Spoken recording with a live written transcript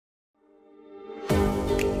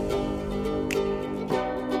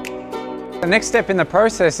The next step in the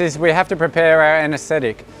process is we have to prepare our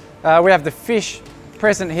anaesthetic. We have the fish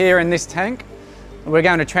present here in this tank. We're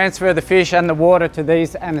going to transfer the fish and the water to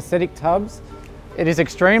these anaesthetic tubs. It is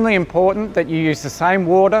extremely important that you use the same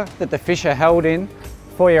water that the fish are held in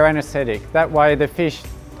for your anaesthetic. That way the fish,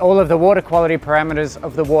 all of the water quality parameters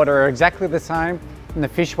of the water are exactly the same and the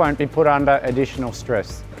fish won't be put under additional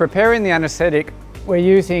stress. Preparing the anaesthetic, we're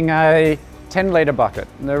using a 10-litre bucket.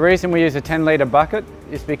 And the reason we use a 10-litre bucket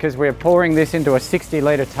is because we're pouring this into a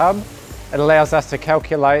 60-litre tub. It allows us to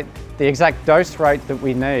calculate the exact dose rate that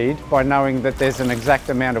we need by knowing that there's an exact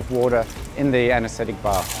amount of water in the anaesthetic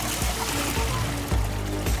bath.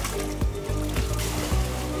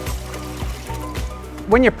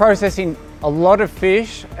 When you're processing a lot of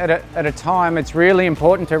fish at a time, it's really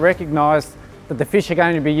important to recognise that the fish are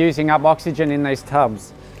going to be using up oxygen in these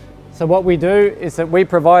tubs. So what we do is that we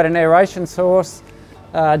provide an aeration source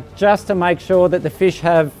just to make sure that the fish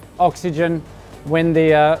have oxygen when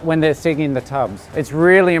they're sitting in the tubs. It's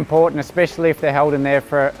really important, especially if they're held in there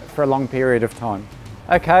for a long period of time.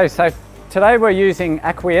 Okay, so today we're using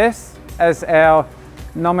Aqueous as our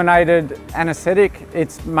nominated anaesthetic.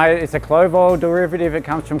 It's a clove oil derivative. It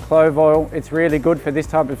comes from clove oil. It's really good for this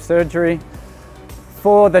type of surgery.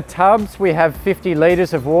 For the tubs, we have 50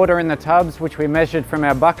 litres of water in the tubs, which we measured from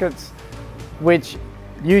our buckets, which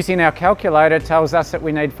using our calculator tells us that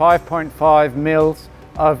we need 5.5 mils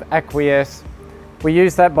of Aqueous. We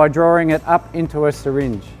use that by drawing it up into a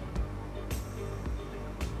syringe.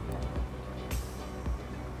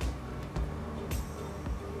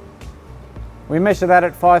 We measure that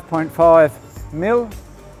at 5.5 mil,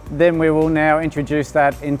 then we will now introduce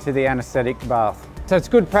that into the anaesthetic bath. So it's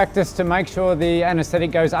good practice to make sure the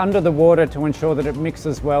anaesthetic goes under the water to ensure that it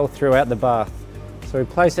mixes well throughout the bath. So we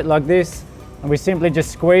place it like this and we simply just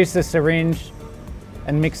squeeze the syringe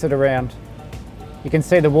and mix it around. You can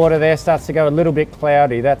see the water there starts to go a little bit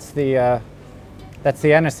cloudy. That's the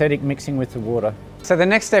anaesthetic mixing with the water. So the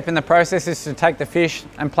next step in the process is to take the fish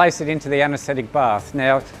and place it into the anaesthetic bath.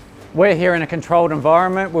 Now, we're here in a controlled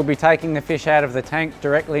environment. We'll be taking the fish out of the tank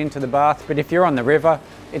directly into the bath, but if you're on the river,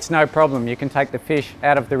 it's no problem. You can take the fish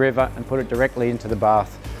out of the river and put it directly into the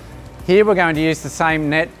bath. Here we're going to use the same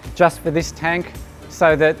net just for this tank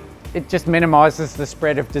so that it just minimises the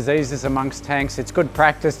spread of diseases amongst tanks. It's good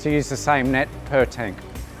practice to use the same net per tank.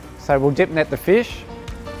 So we'll dip net the fish.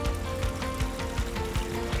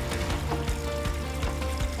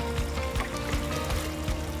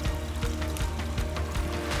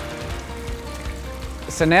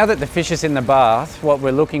 So now that the fish is in the bath, what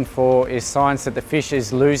we're looking for is signs that the fish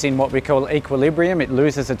is losing what we call equilibrium. It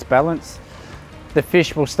loses its balance. The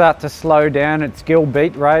fish will start to slow down its gill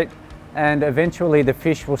beat rate, and eventually the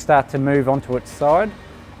fish will start to move onto its side.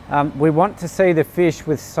 We want to see the fish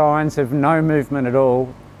with signs of no movement at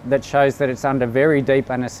all. That shows that it's under very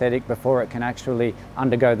deep anaesthetic before it can actually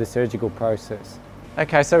undergo the surgical process.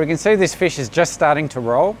 Okay, so we can see this fish is just starting to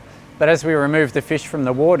roll. But as we remove the fish from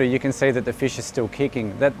the water, you can see that the fish is still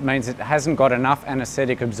kicking. That means it hasn't got enough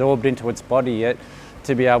anaesthetic absorbed into its body yet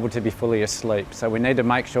to be able to be fully asleep. So we need to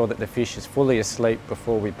make sure that the fish is fully asleep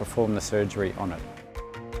before we perform the surgery on it.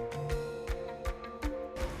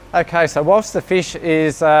 Okay, so whilst the fish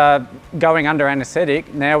is going under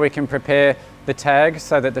anaesthetic, now we can prepare the tag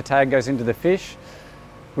so that the tag goes into the fish.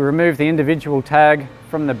 We remove the individual tag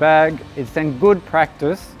from the bag. It's then good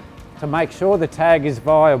practice to make sure the tag is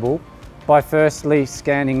viable by firstly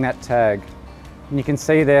scanning that tag. And you can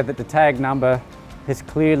see there that the tag number is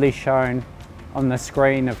clearly shown on the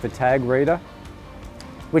screen of the tag reader,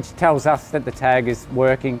 which tells us that the tag is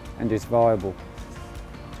working and is viable.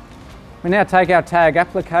 We now take our tag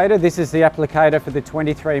applicator. This is the applicator for the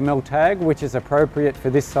 23 ml tag, which is appropriate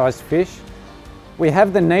for this size fish. We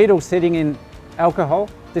have the needle sitting in alcohol.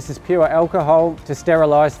 This is pure alcohol to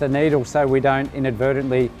sterilise the needle so we don't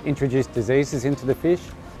inadvertently introduce diseases into the fish.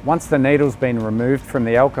 Once the needle's been removed from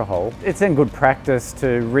the alcohol, it's then good practice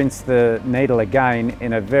to rinse the needle again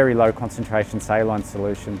in a very low concentration saline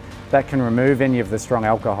solution. That can remove any of the strong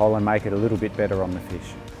alcohol and make it a little bit better on the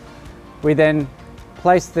fish. We then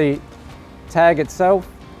place the tag itself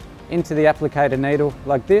into the applicator needle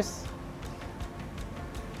like this.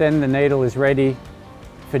 Then the needle is ready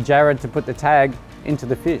for Jared to put the tag into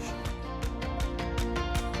the fish.